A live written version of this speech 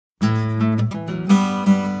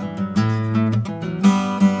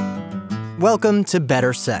Welcome to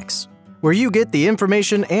Better Sex, where you get the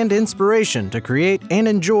information and inspiration to create and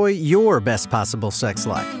enjoy your best possible sex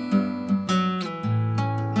life.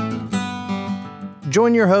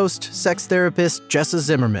 Join your host, sex therapist Jessa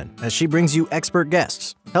Zimmerman, as she brings you expert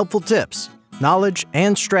guests, helpful tips, knowledge,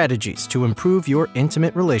 and strategies to improve your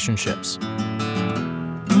intimate relationships.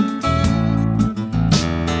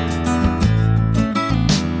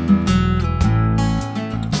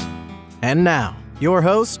 And now, your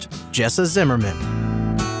host, Jessa Zimmerman.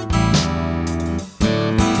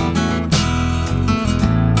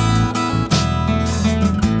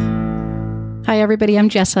 Hi, everybody. I'm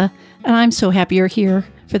Jessa, and I'm so happy you're here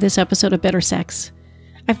for this episode of Better Sex.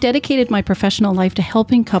 I've dedicated my professional life to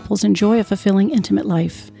helping couples enjoy a fulfilling, intimate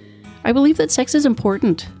life. I believe that sex is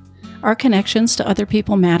important. Our connections to other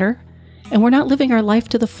people matter, and we're not living our life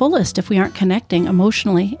to the fullest if we aren't connecting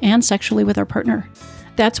emotionally and sexually with our partner.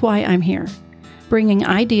 That's why I'm here, bringing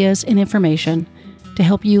ideas and information to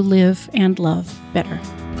help you live and love better.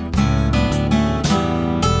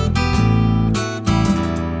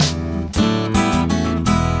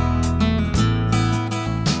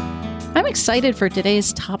 I'm excited for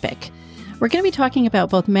today's topic. We're going to be talking about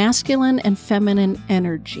both masculine and feminine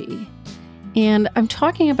energy. And I'm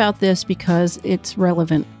talking about this because it's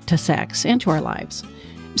relevant to sex and to our lives.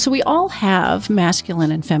 So we all have masculine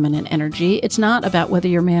and feminine energy. It's not about whether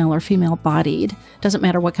you're male or female bodied. Doesn't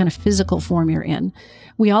matter what kind of physical form you're in.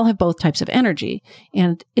 We all have both types of energy.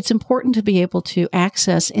 And it's important to be able to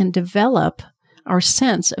access and develop our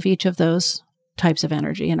sense of each of those types of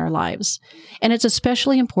energy in our lives. And it's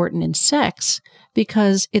especially important in sex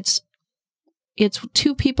because it's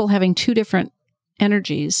two people having two different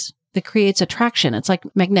energies that creates attraction. It's like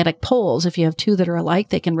magnetic poles. If you have two that are alike,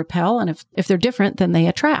 they can repel. And if they're different, then they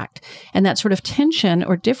attract. And that sort of tension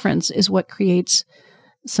or difference is what creates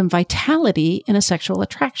some vitality in a sexual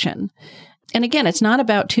attraction. And again, it's not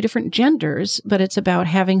about two different genders, but it's about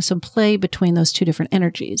having some play between those two different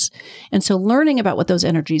energies. And so learning about what those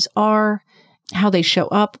energies are, how they show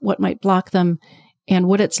up, what might block them, and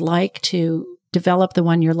what it's like to develop the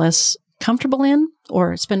one you're less comfortable in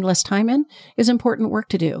or spend less time in is important work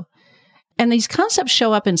to do. And these concepts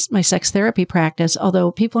show up in my sex therapy practice,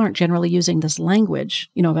 although people aren't generally using this language,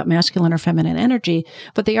 about masculine or feminine energy,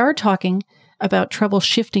 but they are talking about trouble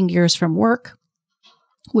shifting gears from work,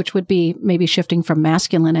 which would be maybe shifting from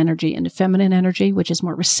masculine energy into feminine energy, which is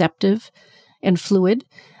more receptive and fluid.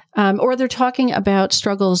 Or they're talking about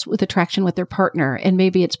struggles with attraction with their partner. And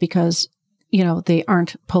maybe it's because, they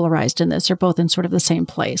aren't polarized in this or both in sort of the same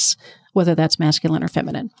place, whether that's masculine or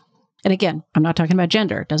feminine. And again, I'm not talking about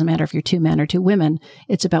gender. It doesn't matter if you're two men or two women.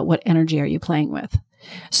 It's about what energy are you playing with.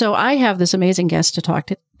 So I have this amazing guest to talk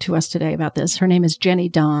to us today about this. Her name is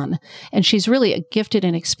Jeni Dahn, and she's really a gifted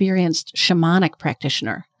and experienced shamanic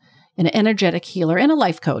practitioner, an energetic healer, and a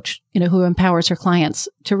life coach, who empowers her clients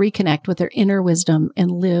to reconnect with their inner wisdom and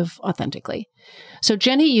live authentically. So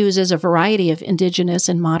Jeni uses a variety of indigenous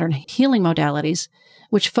and modern healing modalities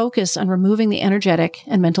which focus on removing the energetic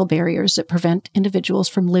and mental barriers that prevent individuals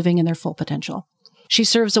from living in their full potential. She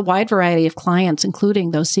serves a wide variety of clients,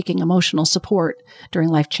 including those seeking emotional support during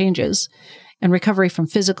life changes and recovery from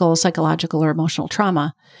physical, psychological, or emotional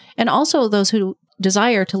trauma, and also those who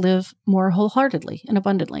desire to live more wholeheartedly and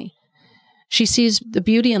abundantly. She sees the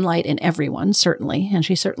beauty and light in everyone, certainly, and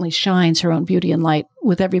she certainly shines her own beauty and light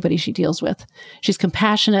with everybody she deals with. She's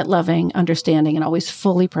compassionate, loving, understanding, and always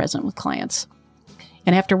fully present with clients.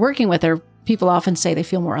 And after working with her, people often say they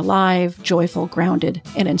feel more alive, joyful, grounded,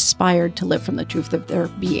 and inspired to live from the truth of their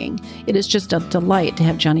being. It is just a delight to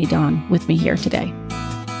have Jeni Dahn with me here today.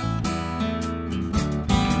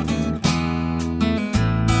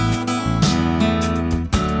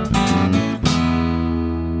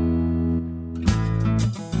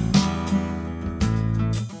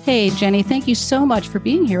 Hey, Jeni, thank you so much for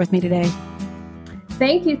being here with me today.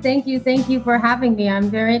 Thank you for having me. I'm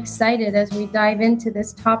very excited as we dive into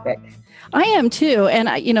this topic. I am too. And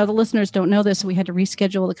the listeners don't know this, so we had to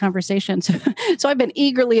reschedule the conversation. So I've been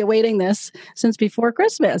eagerly awaiting this since before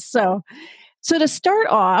Christmas. So to start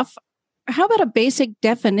off, how about a basic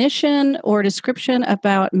definition or description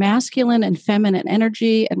about masculine and feminine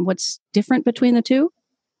energy and what's different between the two?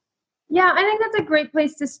 Yeah, I think that's a great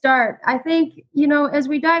place to start. I think, as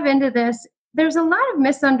we dive into this, there's a lot of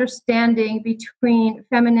misunderstanding between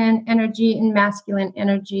feminine energy and masculine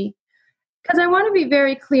energy. Because I want to be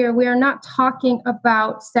very clear, we are not talking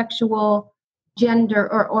about sexual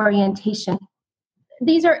gender or orientation.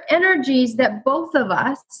 These are energies that both of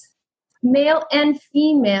us, male and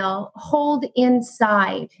female, hold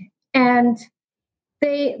inside. And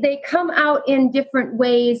they come out in different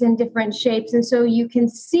ways and different shapes, and so you can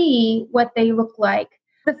see what they look like.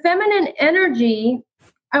 The feminine energy,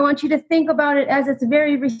 I want you to think about it as it's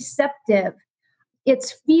very receptive.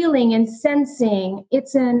 It's feeling and sensing.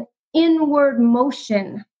 It's an inward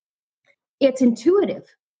motion. It's intuitive.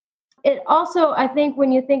 It also, I think,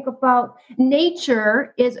 when you think about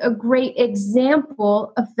nature, is a great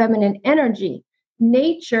example of feminine energy.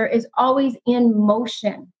 Nature is always in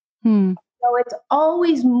motion. So it's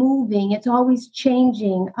always moving. It's always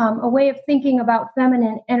changing. A way of thinking about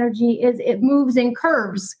feminine energy is it moves in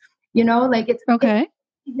curves, like it's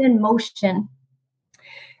in motion.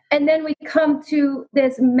 And then we come to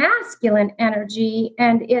this masculine energy,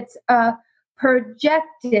 and it's a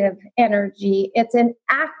projective energy. It's an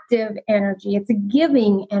active energy. It's a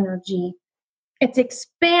giving energy. It's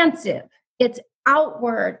expansive. It's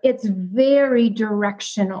outward. It's very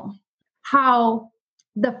directional. How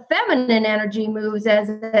the feminine energy moves as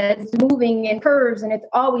it's moving in curves and it's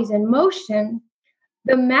always in motion.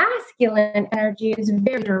 The masculine energy is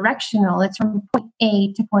very directional. It's from point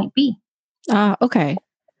A to point B. Okay.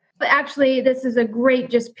 But actually, this is a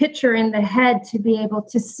great just picture in the head to be able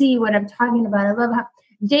to see what I'm talking about. I love how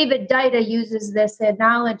David Deida uses this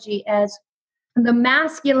analogy as the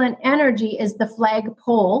masculine energy is the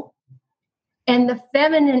flagpole and the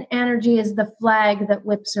feminine energy is the flag that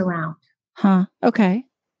whips around. Okay.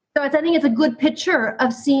 So I think it's a good picture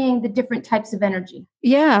of seeing the different types of energy.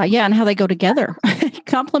 Yeah, and how they go together,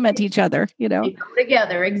 complement each other, They go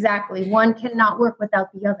together, exactly. One cannot work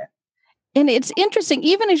without the other. And it's interesting,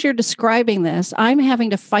 even as you're describing this, I'm having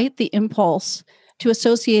to fight the impulse to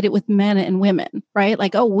associate it with men and women, right?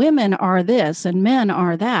 Like, oh, women are this and men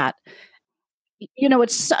are that.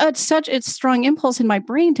 It's such a strong impulse in my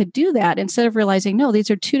brain to do that instead of realizing, no, these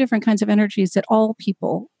are two different kinds of energies that all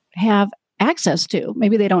people have access to.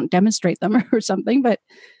 Maybe they don't demonstrate them or something, but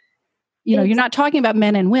you're not talking about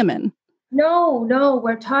men and women. No,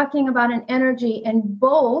 we're talking about an energy, and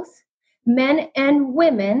both men and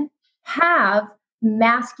women have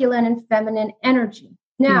masculine and feminine energy.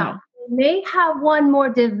 Now, we may have one more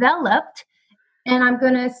developed, and I'm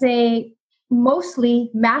going to say mostly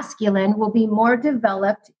masculine will be more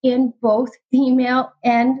developed in both female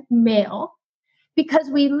and male, because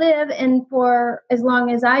we live, and for as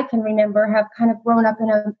long as I can remember, have kind of grown up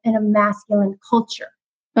in a masculine culture.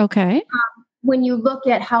 Okay. When you look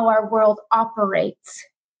at how our world operates,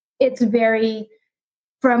 it's very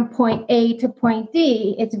from point A to point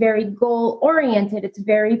D. It's very goal oriented. It's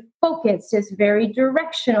very focused. It's very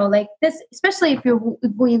directional. Like this, especially if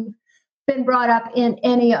we've been brought up in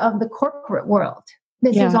any of the corporate world.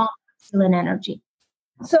 This is all masculine energy.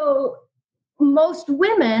 So most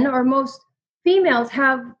women or most females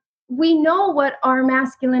we know what our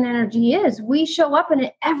masculine energy is. We show up in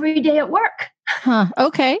it every day at work.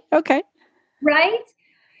 Okay. Right?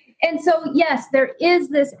 And so, yes, there is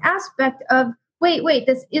this aspect of, wait,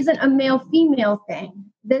 this isn't a male-female thing.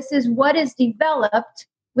 This is what is developed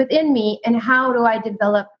within me, and how do I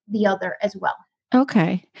develop the other as well?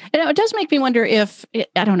 Okay. And it does make me wonder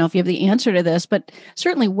I don't know if you have the answer to this, but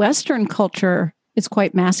certainly Western culture is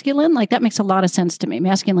quite masculine. Like that makes a lot of sense to me,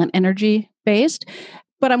 masculine energy based.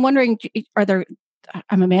 But I'm wondering,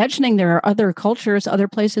 I'm imagining there are other cultures, other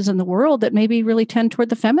places in the world that maybe really tend toward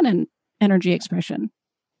the feminine energy expression.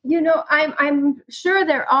 I'm sure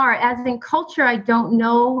there are. As in culture, I don't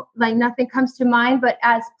know, like nothing comes to mind, but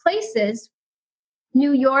as places,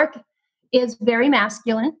 New York is very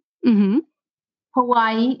masculine. Mm-hmm.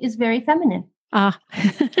 Hawaii is very feminine.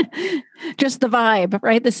 Just the vibe,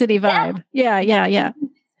 right? The city vibe. Yeah.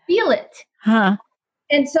 Feel it.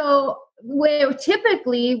 And so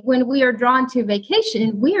typically when we are drawn to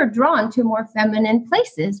vacation, we are drawn to more feminine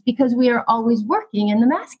places because we are always working in the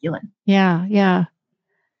masculine. Yeah.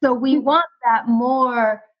 So we want that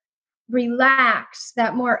more relaxed,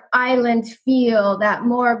 that more island feel, that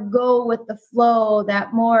more go with the flow,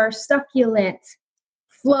 that more succulent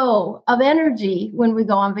flow of energy when we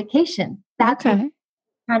go on vacation. That's kind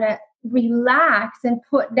of relax and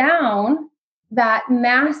put down that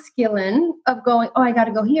masculine of going, oh, I got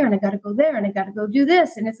to go here and I got to go there and I got to go do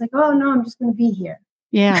this. And it's like, oh, no, I'm just going to be here.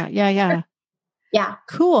 Yeah. Yeah.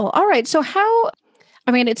 Cool. All right. So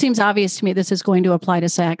it seems obvious to me this is going to apply to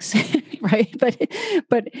sex, right?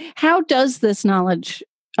 But how does this knowledge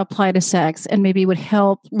apply to sex and maybe would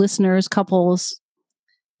help listeners, couples,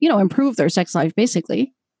 improve their sex life,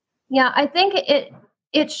 basically? Yeah, I think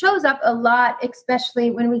it shows up a lot, especially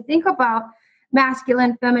when we think about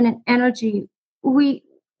masculine, feminine energy. We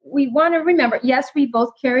want to remember, yes, we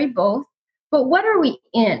both carry both, but what are we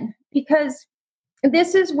in? Because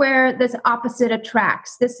this is where this opposite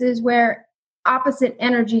attracts. This is where opposite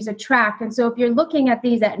energies attract. And so if you're looking at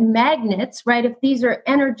these at magnets, right, if these are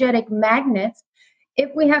energetic magnets, if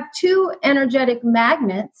we have two energetic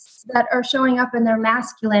magnets that are showing up in their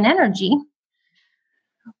masculine energy,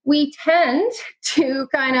 we tend to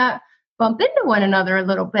kind of bump into one another a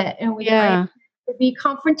little bit, and we might be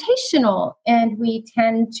confrontational, and we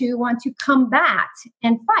tend to want to combat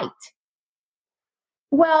and fight.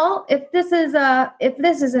 Well, if this is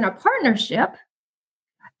in a partnership,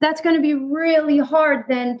 that's going to be really hard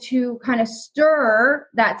then to kind of stir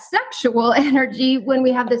that sexual energy when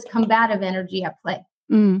we have this combative energy at play.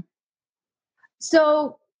 Mm.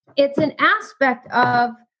 So it's an aspect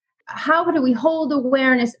of how do we hold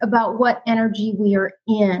awareness about what energy we are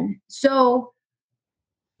in. So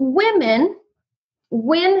women,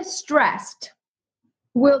 when stressed,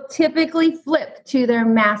 will typically flip to their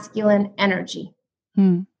masculine energy.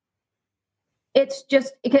 Mm. It's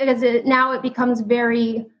just because now it becomes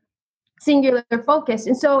very singular focused.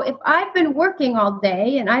 And so if I've been working all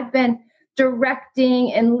day and I've been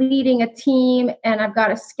directing and leading a team, and I've got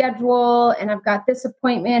a schedule, and I've got this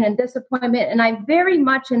appointment, and I'm very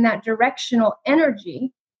much in that directional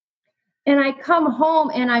energy, and I come home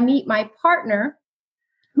and I meet my partner,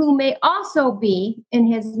 who may also be in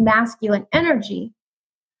his masculine energy,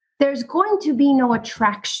 there's going to be no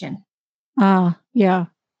attraction. Yeah.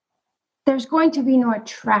 There's going to be no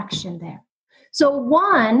attraction there. So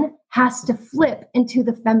one has to flip into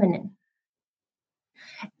the feminine.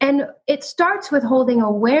 And it starts with holding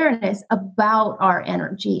awareness about our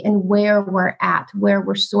energy and where we're at, where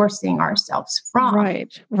we're sourcing ourselves from.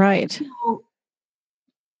 Right. So,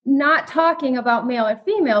 not talking about male or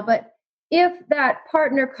female, but if that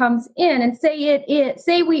partner comes in and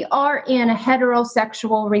say we are in a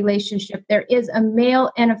heterosexual relationship, there is a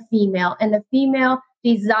male and a female, and the female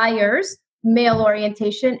desires male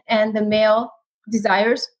orientation and the male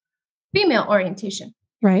desires female orientation.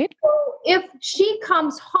 Right. So if she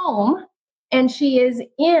comes home and she is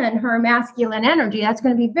in her masculine energy, that's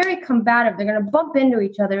going to be very combative. They're going to bump into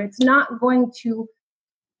each other. They're not going to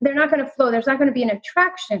flow. There's not going to be an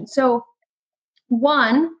attraction. So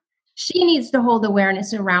one, she needs to hold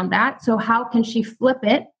awareness around that. So how can she flip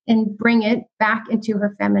it and bring it back into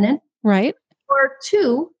her feminine? Right. Or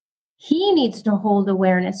two, he needs to hold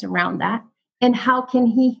awareness around that. And how can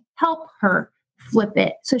he help her flip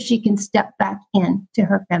it so she can step back into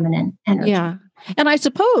her feminine energy? Yeah. And I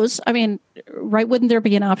suppose, right, wouldn't there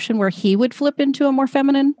be an option where he would flip into a more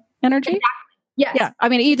feminine energy? Exactly. Yes.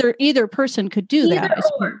 Yeah. Either person could do that.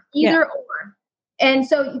 Either or. And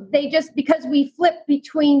so they just, because we flip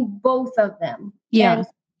between both of them. Yeah. And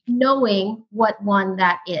knowing what one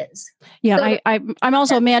that is. Yeah. So, I'm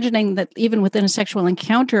also imagining that even within a sexual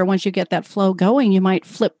encounter, once you get that flow going, you might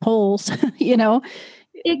flip poles,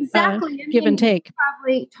 Exactly. Give and take. We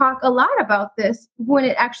probably talk a lot about this when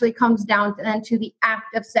it actually comes down to the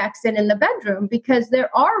act of sex and in the bedroom, because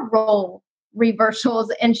there are role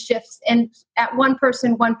reversals and shifts, and at one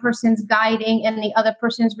person's guiding and the other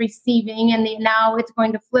person's receiving, and now it's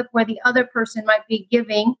going to flip where the other person might be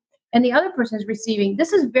giving and the other person's receiving.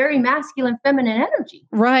 This is very masculine, feminine energy.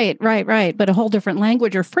 Right. But a whole different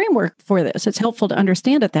language or framework for this. It's helpful to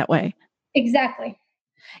understand it that way. Exactly.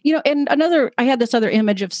 And I had this other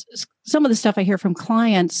image of some of the stuff I hear from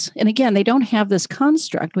clients. And again, they don't have this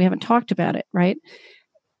construct. We haven't talked about it, right?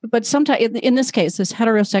 But sometimes, in this case, this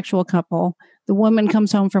heterosexual couple, the woman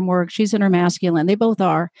comes home from work. She's in her masculine. They both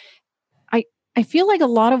are. I feel like a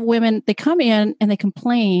lot of women, they come in and they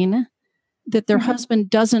complain that their husband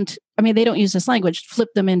doesn't, they don't use this language, flip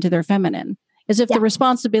them into their feminine, as if the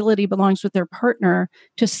responsibility belongs with their partner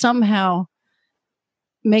to somehow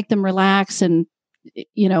make them relax and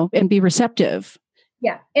be receptive.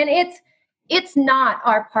 Yeah. And it's not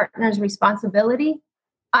our partner's responsibility.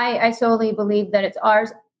 I solely believe that it's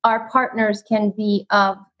ours. Our partners can be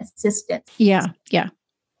of assistance. Yeah.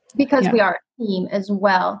 Because we are a team as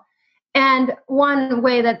well. And one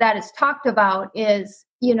way that is talked about is,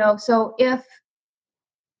 so if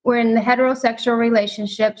we're in the heterosexual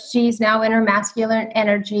relationship, she's now in her masculine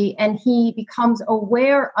energy, and he becomes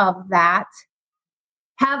aware of that,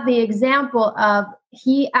 have the example of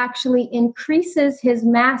he actually increases his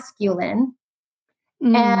masculine,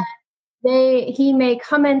 and he may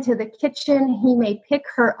come into the kitchen, he may pick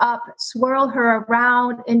her up, swirl her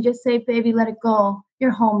around, and just say, baby, let it go.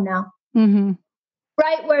 You're home now. Mm-hmm.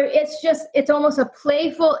 Right? Where it's almost a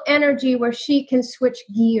playful energy where she can switch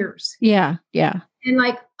gears. Yeah. And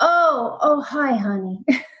like, oh, hi, honey.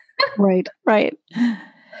 Right. Right.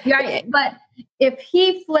 But if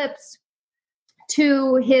he flips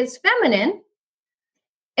to his feminine,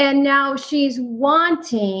 and now she's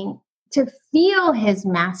wanting to feel his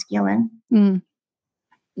masculine.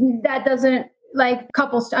 That doesn't, like,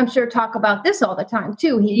 couples, I'm sure, talk about this all the time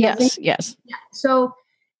too. Yes. So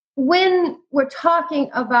when we're talking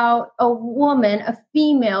about a woman, a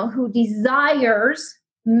female who desires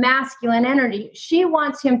masculine energy, she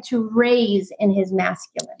wants him to raise in his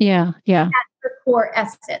masculine. Yeah. That's the core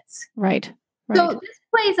essence. Right. So this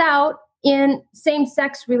plays out in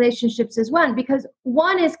same-sex relationships as well, because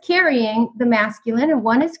one is carrying the masculine and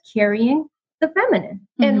one is carrying the feminine.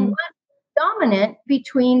 And one is dominant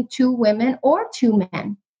between two women or two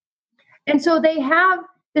men. And so they have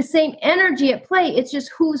the same energy at play. It's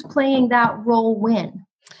just who's playing that role when.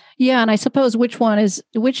 Yeah. And I suppose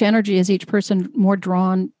which energy is each person more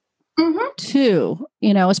drawn to,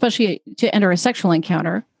 especially to enter a sexual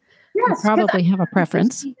encounter. Yes, you probably have a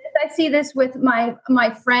preference. I see this with my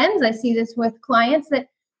friends. I see this with clients, that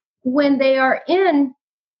when they are in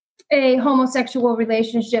a homosexual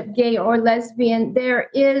relationship, gay or lesbian, there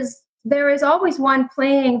is always one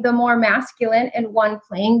playing the more masculine and one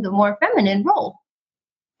playing the more feminine role,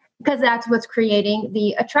 because that's what's creating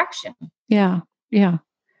the attraction. Yeah. Yeah.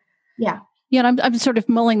 And I'm sort of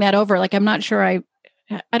mulling that over. Like, I'm not sure. I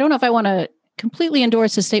don't know if I want to completely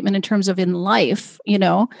endorse the statement in terms of in life,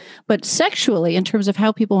 but sexually, in terms of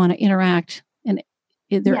how people want to interact and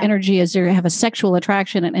their energy as they have a sexual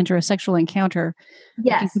attraction and enter a sexual encounter.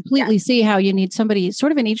 Yes. I can completely see how you need somebody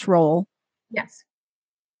sort of in each role. Yes.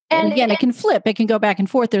 And again, it can flip. It can go back and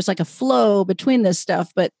forth. There's like a flow between this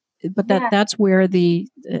stuff, but that's where the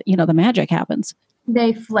magic happens.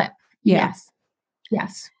 They flip. Yeah.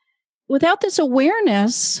 Yes. Without this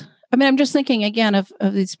awareness, I mean, I'm just thinking again of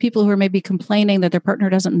these people who are maybe complaining that their partner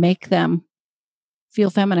doesn't make them feel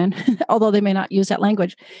feminine, although they may not use that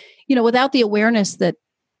language. Without the awareness that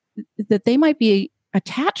they might be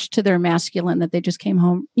attached to their masculine, that they just came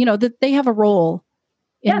home, that they have a role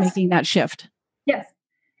in making that shift. Yes.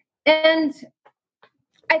 And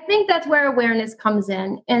I think that's where awareness comes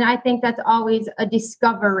in. And I think that's always a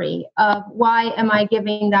discovery of, why am I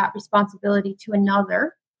giving that responsibility to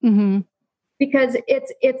another? Because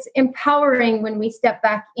it's empowering when we step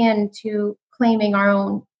back into claiming our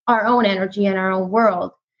own energy in our own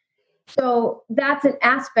world. So that's an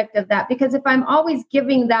aspect of that, because if I'm always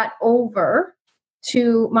giving that over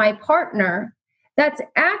to my partner, that's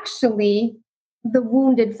actually the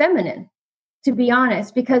wounded feminine, to be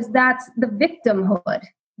honest, because that's the victimhood.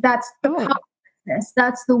 That's the powerlessness.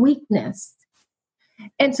 That's the weakness.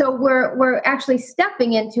 And so we're actually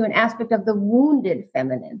stepping into an aspect of the wounded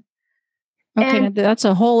feminine. Okay, and that's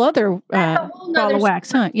a whole other ball of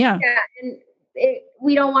wax, huh? Yeah. And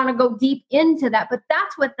we don't want to go deep into that, but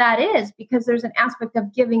that's what that is, because there's an aspect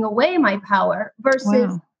of giving away my power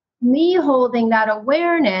versus me holding that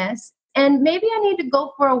awareness. And maybe I need to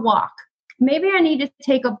go for a walk. Maybe I need to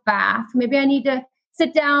take a bath. Maybe I need to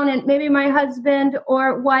sit down, and maybe my husband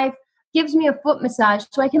or wife gives me a foot massage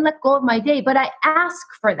so I can let go of my day. But I ask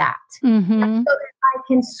for that so that I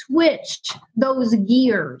can switch those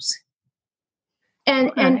gears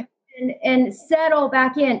and settle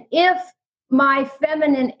back in. If my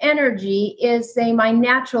feminine energy is, say, my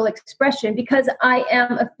natural expression, because I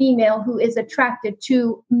am a female who is attracted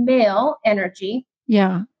to male energy,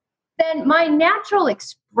 then my natural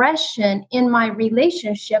expression in my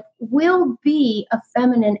relationship will be a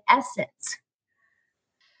feminine essence.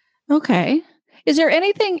 Okay. Is there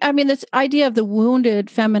anything, I mean, this idea of the wounded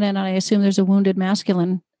feminine, I assume there's a wounded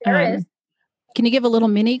masculine. There is. Can you give a little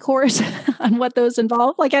mini course on what those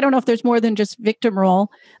involve? Like, I don't know if there's more than just victim role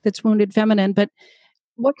that's wounded feminine, but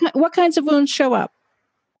what kinds of wounds show up?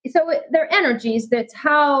 So they're energies. That's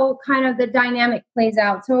how kind of the dynamic plays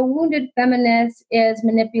out. So a wounded feminist is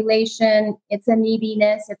manipulation. It's a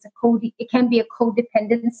neediness. It can be a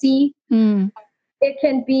codependency. It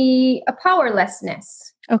can be a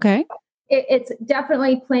powerlessness. Okay. It's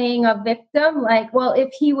definitely playing a victim. Like, well,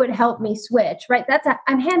 if he would help me switch, right?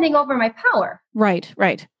 I'm handing over my power. Right.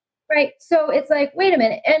 So it's like, wait a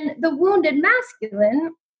minute. And the wounded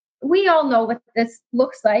masculine, we all know what this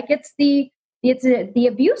looks like. It's the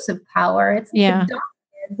abuse of power. It's the dominance.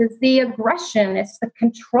 It's the aggression. It's the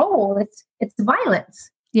control. It's violence.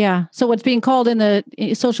 Yeah. So what's being called in the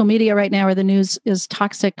social media right now or the news is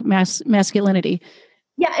toxic masculinity.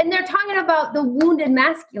 Yeah. And they're talking about the wounded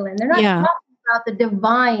masculine. They're not talking about the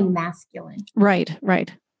divine masculine. Right.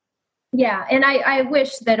 Yeah. And I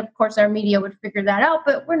wish that, of course, our media would figure that out,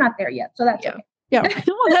 but we're not there yet. So that's okay. Yeah.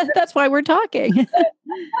 Well, that's why we're talking.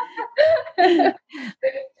 And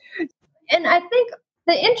I think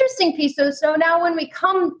the interesting piece, so now when we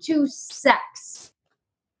come to sex,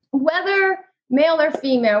 whether male or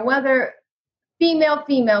female, whether female,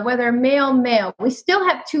 female, whether male, male, we still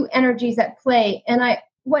have two energies at play. And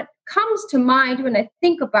what comes to mind when I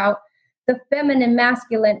think about the feminine,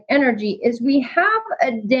 masculine energy is we have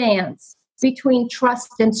a dance between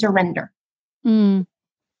trust and surrender. Mm.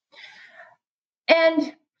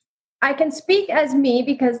 And I can speak as me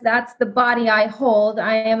because that's the body I hold.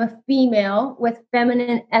 I am a female with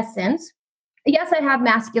feminine essence. Yes, I have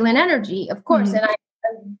masculine energy, of course, and I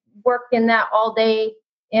work in that all day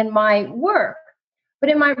in my work. But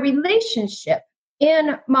in my relationship,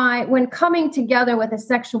 when coming together with a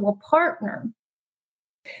sexual partner,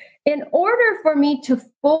 in order for me to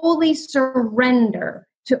fully surrender,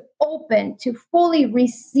 to open, to fully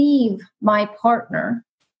receive my partner,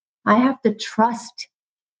 I have to trust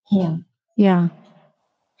him. Yeah.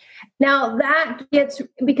 Now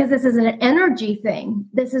because this is an energy thing,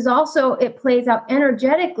 this is also, it plays out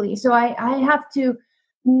energetically. So I have to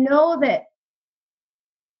know that,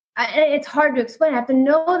 it's hard to explain. I have to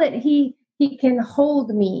know that he can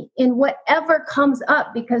hold me in whatever comes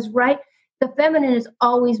up, because the feminine is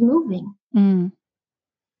always moving. Mm.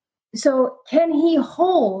 So can he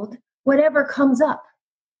hold whatever comes up?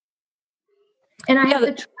 And I have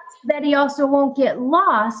to trust that he also won't get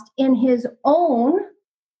lost in his own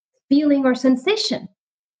feeling or sensation.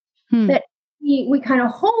 That we kind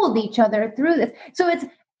of hold each other through this. So it's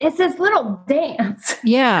this little dance.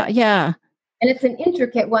 Yeah, yeah. And it's an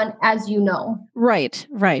intricate one, as you know. Right,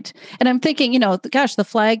 right. And I'm thinking, gosh, the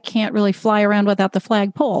flag can't really fly around without the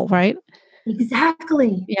flagpole, right?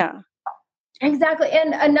 Exactly. Yeah. Exactly.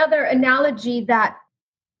 And another analogy that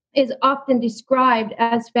is often described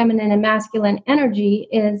as feminine and masculine energy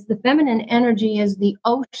is the feminine energy is the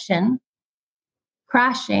ocean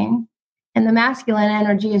crashing, and the masculine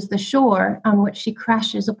energy is the shore on which she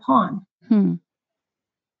crashes upon.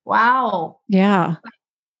 Wow. Yeah.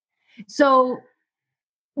 So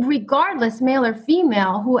regardless, male or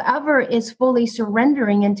female, whoever is fully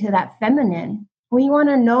surrendering into that feminine, we want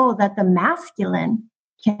to know that the masculine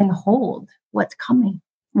can hold what's coming.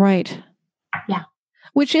 Right. Yeah.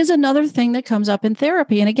 Which is another thing that comes up in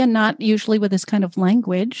therapy. And again, not usually with this kind of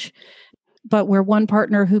language, but where one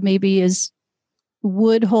partner who maybe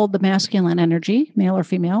would hold the masculine energy, male or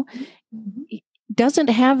female, doesn't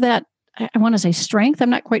have that, I want to say strength. I'm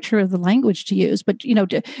not quite sure of the language to use, but,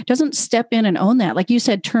 doesn't step in and own that. Like you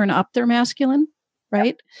said, turn up their masculine,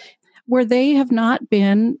 right? Yep. Where they have not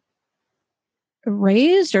been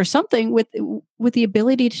raised or something with the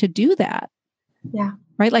ability to do that. Yeah.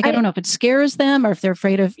 Right. Like, I don't know if it scares them or if they're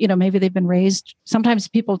afraid of, maybe they've been raised. Sometimes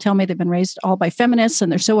people tell me they've been raised all by feminists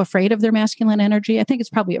and they're so afraid of their masculine energy. I think it's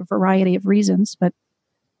probably a variety of reasons, but.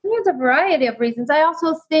 There's a variety of reasons. I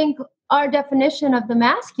also think our definition of the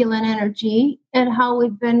masculine energy and how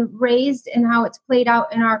we've been raised and how it's played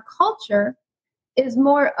out in our culture is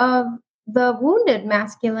more of the wounded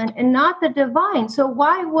masculine and not the divine. So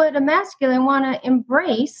why would a masculine want to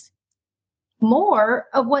embrace more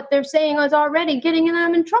of what they're saying is already getting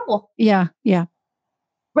them in trouble? Yeah. Yeah.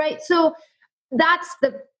 Right. So that's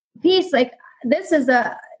the piece. Like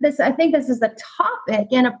I think this is a topic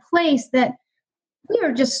and a place that we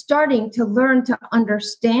are just starting to learn to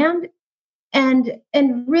understand and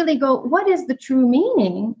really go, what is the true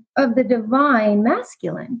meaning of the divine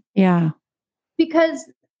masculine? Yeah.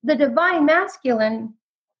 Because the divine masculine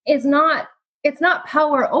it's not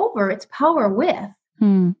power over, it's power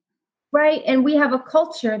with. Right? And we have a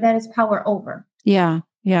culture that is power over. Yeah.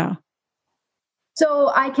 Yeah.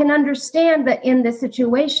 So I can understand that in this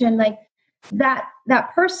situation, like that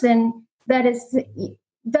person that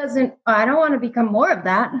I don't want to become more of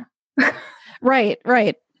that. Right.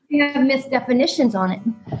 You have misdefinitions on it.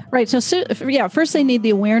 Right. So, first they need the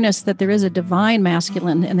awareness that there is a divine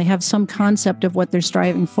masculine and they have some concept of what they're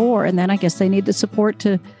striving for. And then I guess they need the support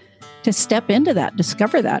to step into that,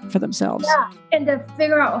 discover that for themselves. Yeah. And to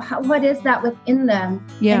figure out what is that within them.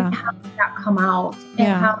 Yeah. And how does that come out? And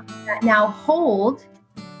how does that now hold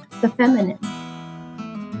the feminine?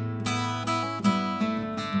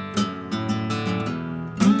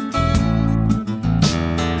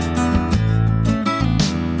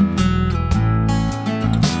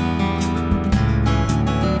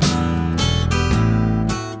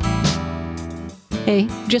 Hey,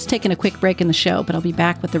 just taking a quick break in the show, but I'll be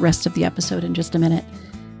back with the rest of the episode in just a minute.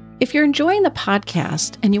 If you're enjoying the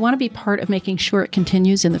podcast and you want to be part of making sure it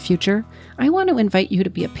continues in the future, I want to invite you to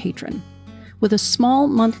be a patron. With a small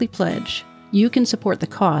monthly pledge, you can support the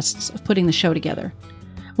costs of putting the show together.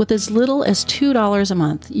 With as little as $2 a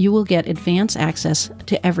month, you will get advance access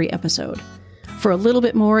to every episode. For a little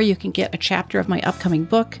bit more, you can get a chapter of my upcoming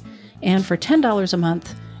book, and for $10 a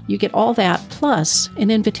month, you get all that plus an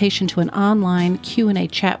invitation to an online Q&A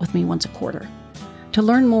chat with me once a quarter. To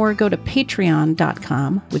learn more, go to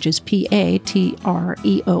patreon.com, which is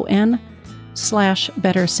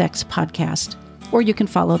Patreon/Better Sex Podcast, or you can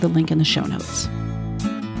follow the link in the show notes.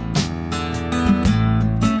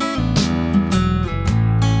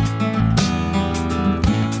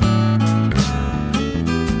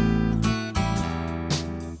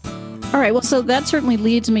 All right, well, so that certainly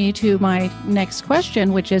leads me to my next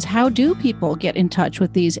question, which is how do people get in touch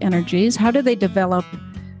with these energies? How do they develop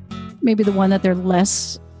maybe the one that they're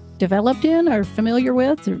less developed in or familiar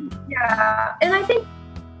with? Or... Yeah, and I think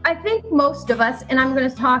most of us, and I'm going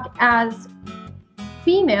to talk as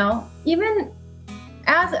female, even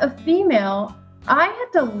as a female, I had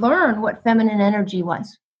to learn what feminine energy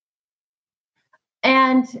was.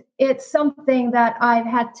 And it's something that I've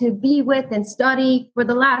had to be with and study for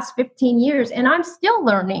the last 15 years. And I'm still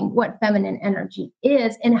learning what feminine energy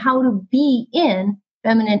is and how to be in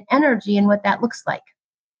feminine energy and what that looks like.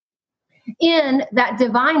 In that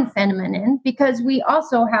divine feminine, because we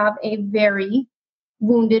also have a very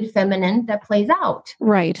wounded feminine that plays out.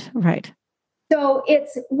 Right, right. So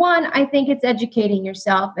it's one, I think it's educating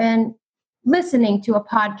yourself and listening to a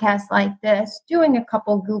podcast like this, doing a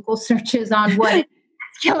couple Google searches on what is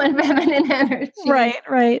masculine feminine energy. Right,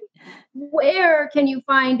 right. Where can you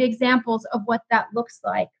find examples of what that looks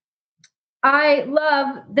like? I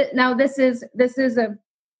love that. Now, this is a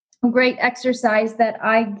great exercise that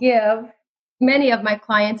I give many of my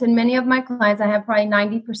clients, and many of my clients, I have probably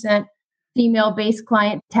 90% female-based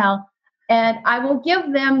clientele, and I will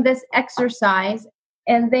give them this exercise,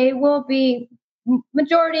 and they will be,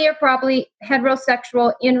 majority are probably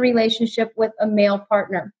heterosexual in relationship with a male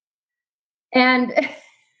partner. And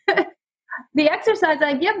the exercise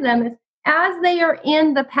I give them is as they are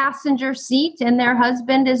in the passenger seat and their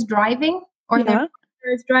husband is driving or their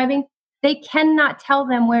partner is driving, they cannot tell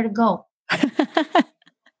them where to go.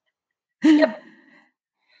 Yep.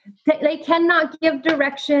 They cannot give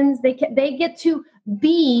directions. They get to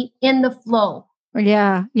be in the flow.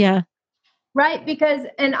 Yeah, yeah. Right? Because,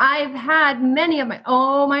 and I've had many of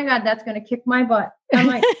oh my God, that's going to kick my butt. I'm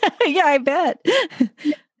like, yeah, I bet.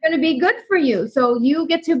 It's going to be good for you. So you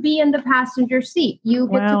get to be in the passenger seat. You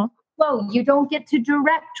get to flow. You don't get to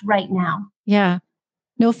direct right now. Yeah.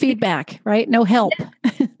 No feedback, right? No help.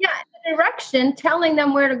 Yeah. Direction, telling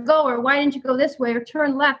them where to go or why didn't you go this way or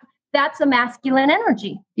turn left. That's a masculine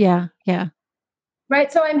energy. Yeah, yeah. Right?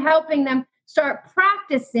 So I'm helping them start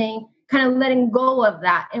practicing kind of letting go of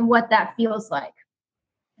that and what that feels like.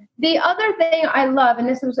 The other thing I love, and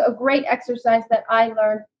this was a great exercise that I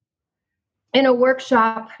learned in a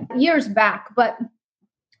workshop years back, but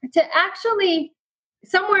to actually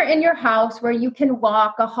somewhere in your house where you can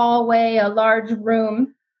walk a hallway, a large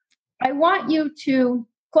room, I want you to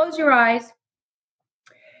close your eyes.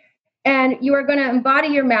 And you are going to embody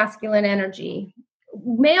your masculine energy,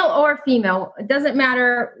 male or female. It doesn't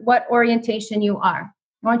matter what orientation you are.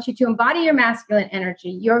 I want you to embody your masculine energy.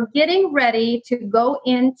 You're getting ready to go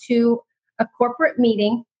into a corporate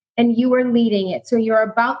meeting and you are leading it. So you're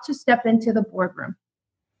about to step into the boardroom.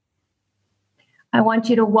 I want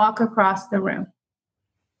you to walk across the room.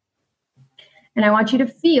 And I want you to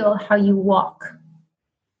feel how you walk.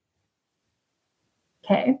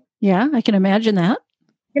 Okay. Yeah, I can imagine that.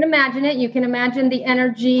 You can imagine it. You can imagine the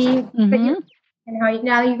energy and how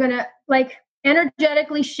now you're going to like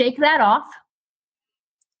energetically shake that off.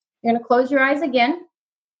 You're going to close your eyes again.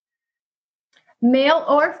 Male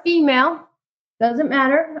or female, doesn't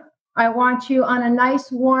matter. I want you on a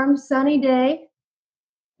nice, warm, sunny day,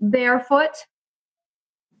 barefoot.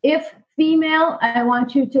 If female, I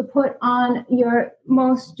want you to put on your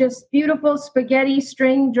most just beautiful spaghetti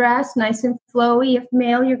string dress, nice and flowy. If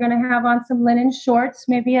male, you're going to have on some linen shorts,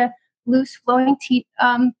 maybe a loose flowing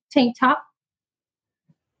tank top.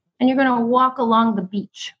 And you're going to walk along the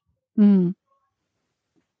beach. Mm.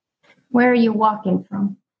 Where are you walking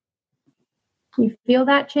from? You feel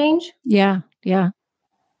that change? Yeah, yeah.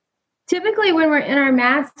 Typically, when we're in our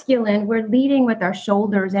masculine, we're leading with our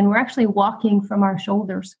shoulders and we're actually walking from our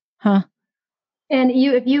shoulders. Huh. And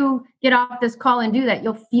if you get off this call and do that,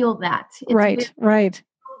 you'll feel that. It's right.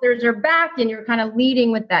 Shoulders are back and you're kind of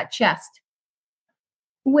leading with that chest.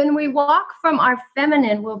 When we walk from our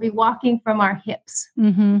feminine, we'll be walking from our hips.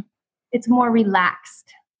 Mm-hmm. It's more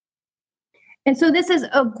relaxed. And so this is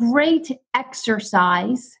a great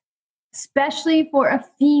exercise, especially for a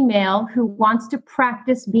female who wants to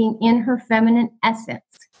practice being in her feminine essence,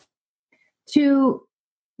 to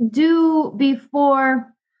do before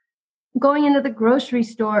going into the grocery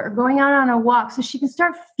store or going out on a walk so she can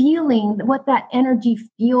start feeling what that energy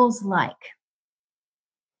feels like.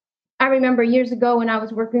 I remember years ago when I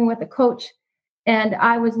was working with a coach, and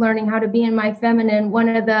I was learning how to be in my feminine, one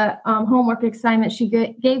of the homework assignments she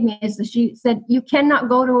gave me is that she said, you cannot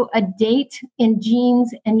go to a date in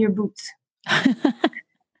jeans and your boots.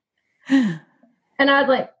 And I was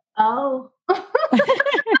like, oh.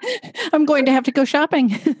 I'm going to have to go shopping.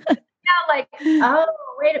 Yeah, like, oh,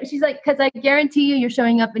 wait. She's like, because I guarantee you're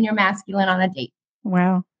showing up in your masculine on a date.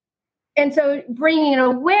 Wow. And so bringing an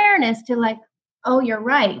awareness to like, oh, you're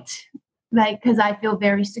right. Like, because I feel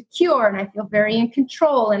very secure and I feel very in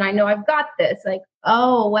control and I know I've got this. Like,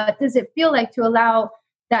 oh, what does it feel like to allow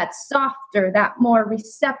that softer, that more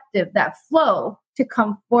receptive, that flow to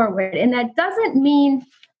come forward? And that doesn't mean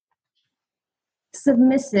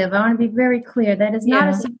submissive. I want to be very clear. That is not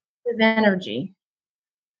a submissive energy.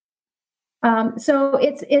 So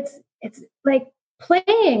it's like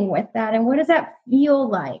playing with that. And what does that feel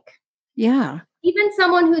like? Yeah. Even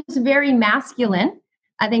someone who's very masculine,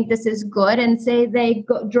 I think this is good, and say they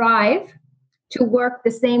drive to work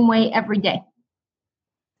the same way every day.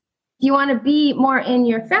 If you want to be more in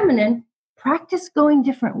your feminine, practice going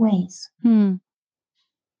different ways. And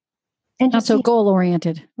not so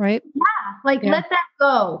goal-oriented, right? Let that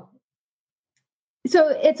go. So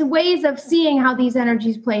it's ways of seeing how these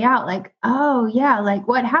energies play out. Like, oh yeah, like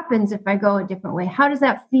what happens if I go a different way? How does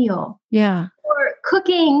that feel? Yeah. Or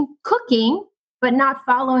cooking, but not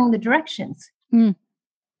following the directions.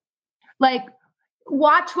 Like,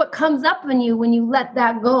 watch what comes up in you when you let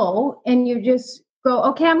that go and you just go,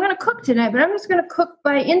 okay, I'm going to cook tonight, but I'm just going to cook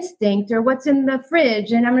by instinct or what's in the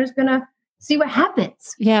fridge. And I'm just going to see what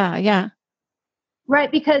happens. Yeah. Yeah.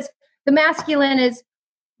 Right. Because the masculine is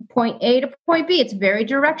point A to point B. It's very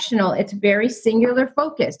directional. It's very singular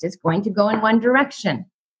focused. It's going to go in one direction.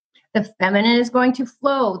 The feminine is going to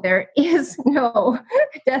flow. There is no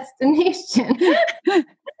destination.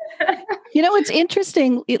 It's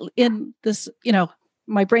interesting in this,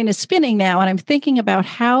 my brain is spinning now and I'm thinking about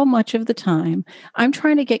how much of the time I'm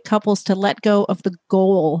trying to get couples to let go of the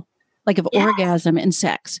goal, like of orgasm in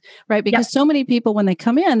sex, right? Because so many people, when they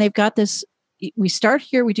come in, they've got this, we start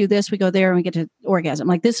here, we do this, we go there, and we get to orgasm.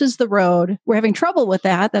 Like, this is the road. We're having trouble with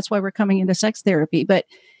that. That's why we're coming into sex therapy. But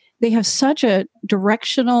they have such a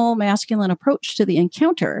directional masculine approach to the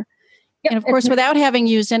encounter. And of course, without having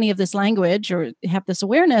used any of this language or have this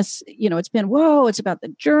awareness, it's been, whoa, it's about the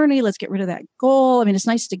journey. Let's get rid of that goal. I mean, it's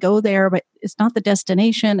nice to go there, but it's not the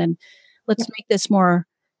destination. And let's make this more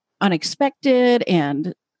unexpected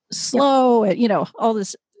and slow, and, all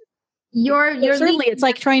this. You're certainly, it's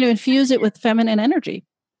like trying to infuse it with feminine energy.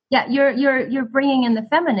 Yeah, you're bringing in the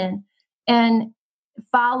feminine and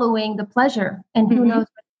following the pleasure, and who knows where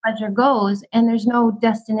the pleasure goes. And there's no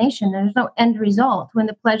destination. There's no end result. When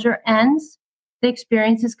the pleasure ends, the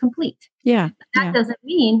experience is complete. Yeah, that doesn't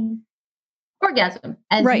mean orgasm,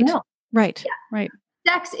 as you know. Right.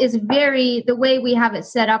 Sex is the way we have it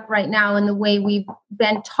set up right now, and the way we've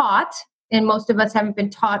been taught, and most of us haven't been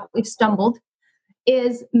taught. We've stumbled.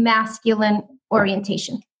 Is masculine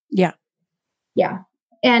orientation. Yeah.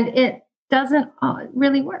 And it doesn't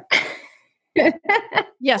really work.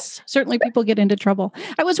 Yes, certainly people get into trouble.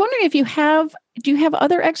 I was wondering if do you have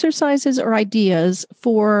other exercises or ideas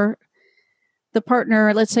for the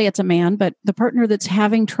partner? Let's say it's a man, but the partner that's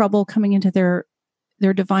having trouble coming into their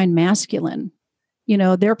divine masculine.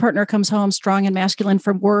 Their partner comes home strong and masculine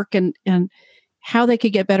from work, and how they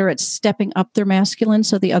could get better at stepping up their masculine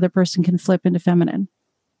so the other person can flip into feminine.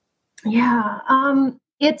 Yeah.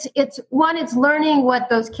 It's learning what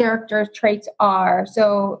those character traits are.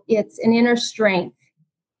 So it's an inner strength.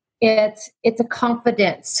 It's a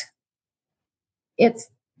confidence. It's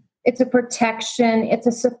a protection. It's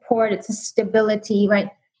a support. It's a stability, right?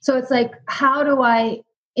 So it's like, how do I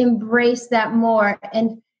embrace that more?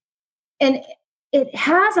 And it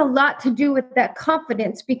has a lot to do with that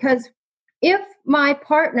confidence, because if my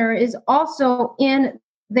partner is also in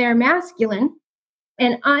their masculine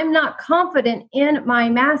and I'm not confident in my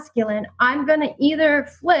masculine, I'm going to either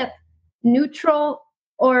flip neutral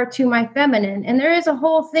or to my feminine. And there is a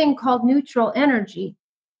whole thing called neutral energy.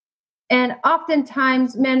 And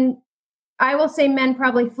oftentimes I will say men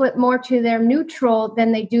probably flip more to their neutral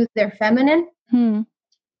than they do their feminine.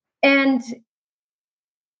 And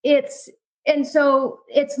so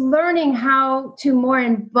it's learning how to more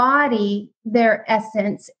embody their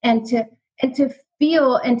essence and to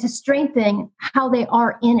feel and to strengthen how they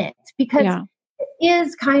are in it, because it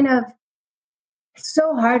is kind of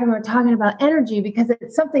so hard when we're talking about energy, because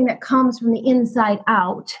it's something that comes from the inside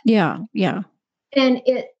out. Yeah. And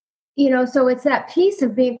so it's that piece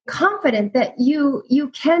of being confident that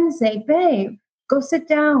you can say, babe, go sit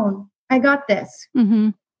down. I got this.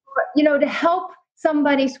 To help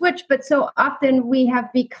somebody switch. But so often we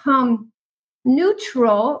have become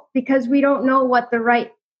neutral because we don't know what the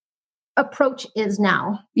right approach is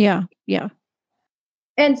now. Yeah. Yeah.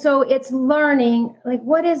 And so it's learning, like,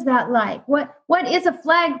 what is that like? What is a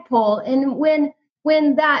flagpole? And when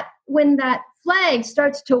that flag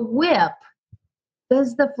starts to whip,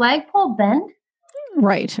 does the flagpole bend?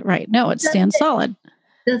 Right. No, it stands solid.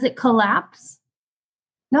 Does it collapse?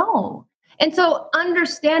 No. And so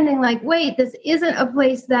understanding, like, wait, this isn't a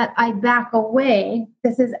place that I back away.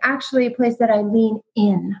 This is actually a place that I lean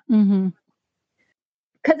in. Mm-hmm.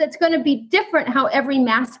 Because it's going to be different how every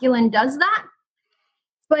masculine does that.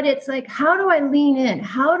 But it's like, how do I lean in?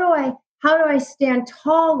 How do I stand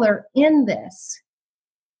taller in this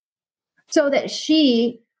so that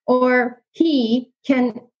she or he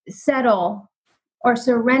can settle or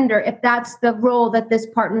surrender if that's the role that this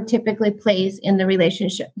partner typically plays in the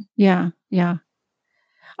relationship? Yeah.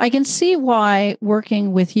 I can see why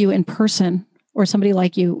working with you in person or somebody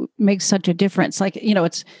like you makes such a difference. Like,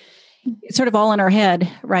 it's sort of all in our head,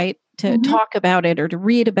 right? To talk about it or to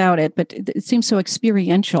read about it, but it seems so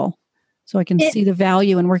experiential. So I can see the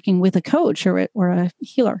value in working with a coach or a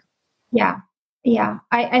healer. Yeah.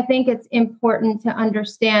 I think it's important to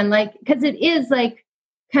understand, like, because it is like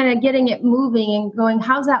kind of getting it moving and going,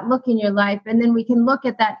 how's that look in your life? And then we can look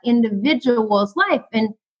at that individual's life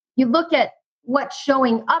and you look at what's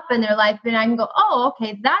showing up in their life and I can go, oh,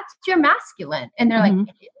 okay, that's your masculine. And they're like,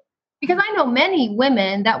 because I know many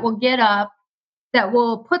women that will get up, that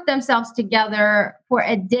will put themselves together for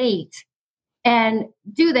a date and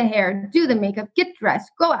do the hair, do the makeup, get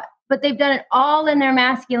dressed, go out. But they've done it all in their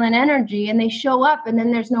masculine energy and they show up and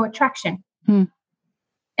then there's no attraction.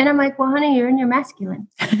 And I'm like, well, honey, you're in your masculine.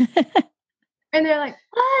 And they're like,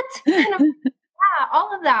 what? And I'm like, yeah,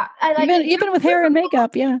 all of that. I like even with hair and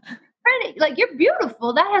makeup. Yeah. Pretty, like, you're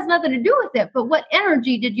beautiful. That has nothing to do with it. But what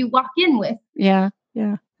energy did you walk in with? Yeah.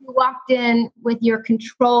 You walked in with your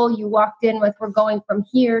control. You walked in with, we're going from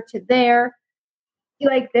here to there.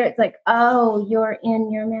 It's like, oh, you're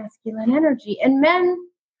in your masculine energy. And men,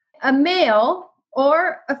 a male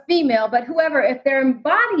or a female, but whoever, if they're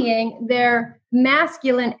embodying their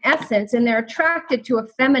masculine essence and they're attracted to a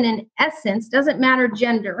feminine essence, doesn't matter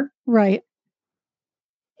gender. Right.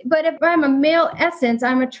 But if I'm a male essence,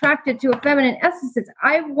 I'm attracted to a feminine essence.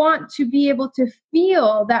 I want to be able to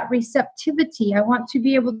feel that receptivity. I want to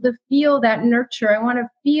be able to feel that nurture. I want to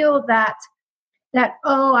feel that,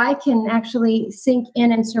 oh, I can actually sink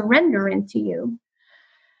in and surrender into you.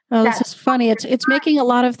 Oh, this is funny. It's making a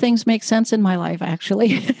lot of things make sense in my life,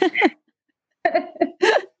 actually.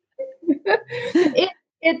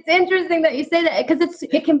 It's interesting that you say that because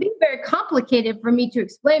it can be very complicated for me to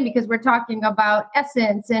explain because we're talking about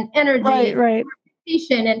essence and energy, right.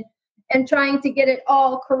 And trying to get it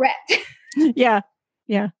all correct. Yeah.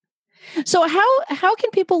 So how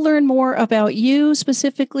can people learn more about you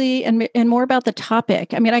specifically and more about the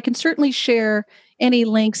topic? I mean, I can certainly share any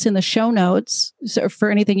links in the show notes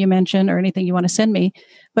for anything you mention or anything you want to send me.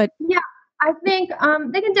 But yeah. I think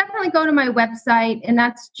they can definitely go to my website, and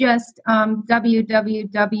that's just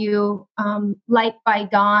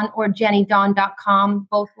www.lightbydahn or jennydawn.com.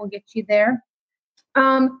 Both will get you there.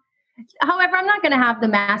 However, I'm not going to have the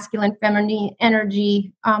masculine, feminine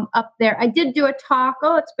energy up there. I did do a talk.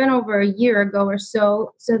 It's been over a year ago or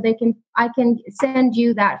so. So I can send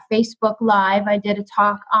you that Facebook Live. I did a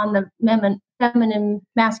talk on the feminine,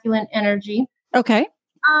 masculine energy. Okay.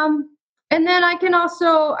 And then I can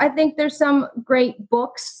also, I think there's some great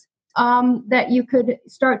books that you could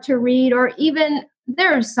start to read, or even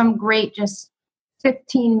there's some great just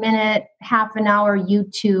 15-minute, half an hour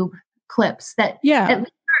YouTube clips that at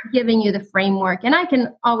least are giving you the framework. And I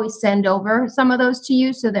can always send over some of those to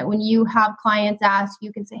you so that when you have clients ask,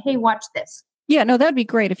 you can say, hey, watch this. Yeah, no, that'd be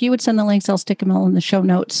great. If you would send the links, I'll stick them all in the show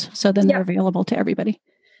notes. So then they're available to everybody.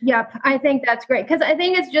 Yep, I think that's great because I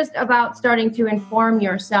think it's just about starting to inform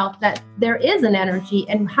yourself that there is an energy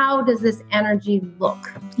and how does this energy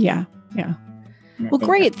look? Yeah. Well,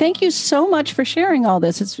 great. Thank you so much for sharing all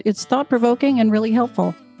this. It's thought-provoking and really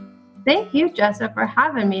helpful. Thank you, Jessa, for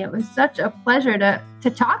having me. It was such a pleasure to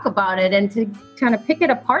talk about it and to kind of pick it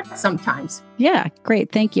apart sometimes. Yeah,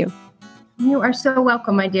 great. Thank you. You are so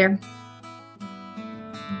welcome, my dear.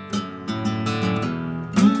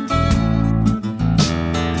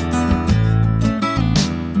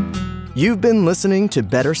 You've been listening to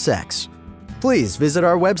Better Sex. Please visit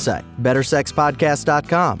our website,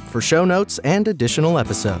 bettersexpodcast.com, for show notes and additional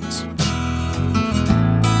episodes.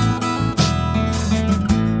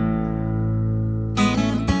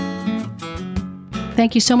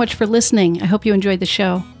 Thank you so much for listening. I hope you enjoyed the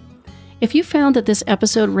show. If you found that this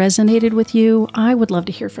episode resonated with you, I would love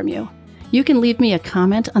to hear from you. You can leave me a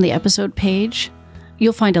comment on the episode page.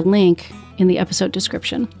 You'll find a link in the episode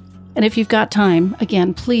description. And if you've got time,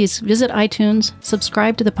 again, please visit iTunes,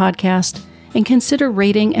 subscribe to the podcast, and consider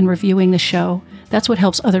rating and reviewing the show. That's what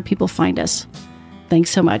helps other people find us.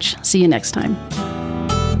 Thanks so much. See you next time.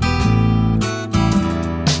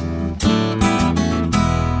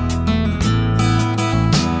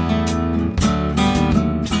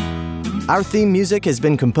 Our theme music has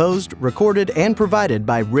been composed, recorded, and provided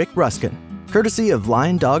by Rick Ruskin, courtesy of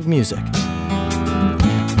Lion Dog Music.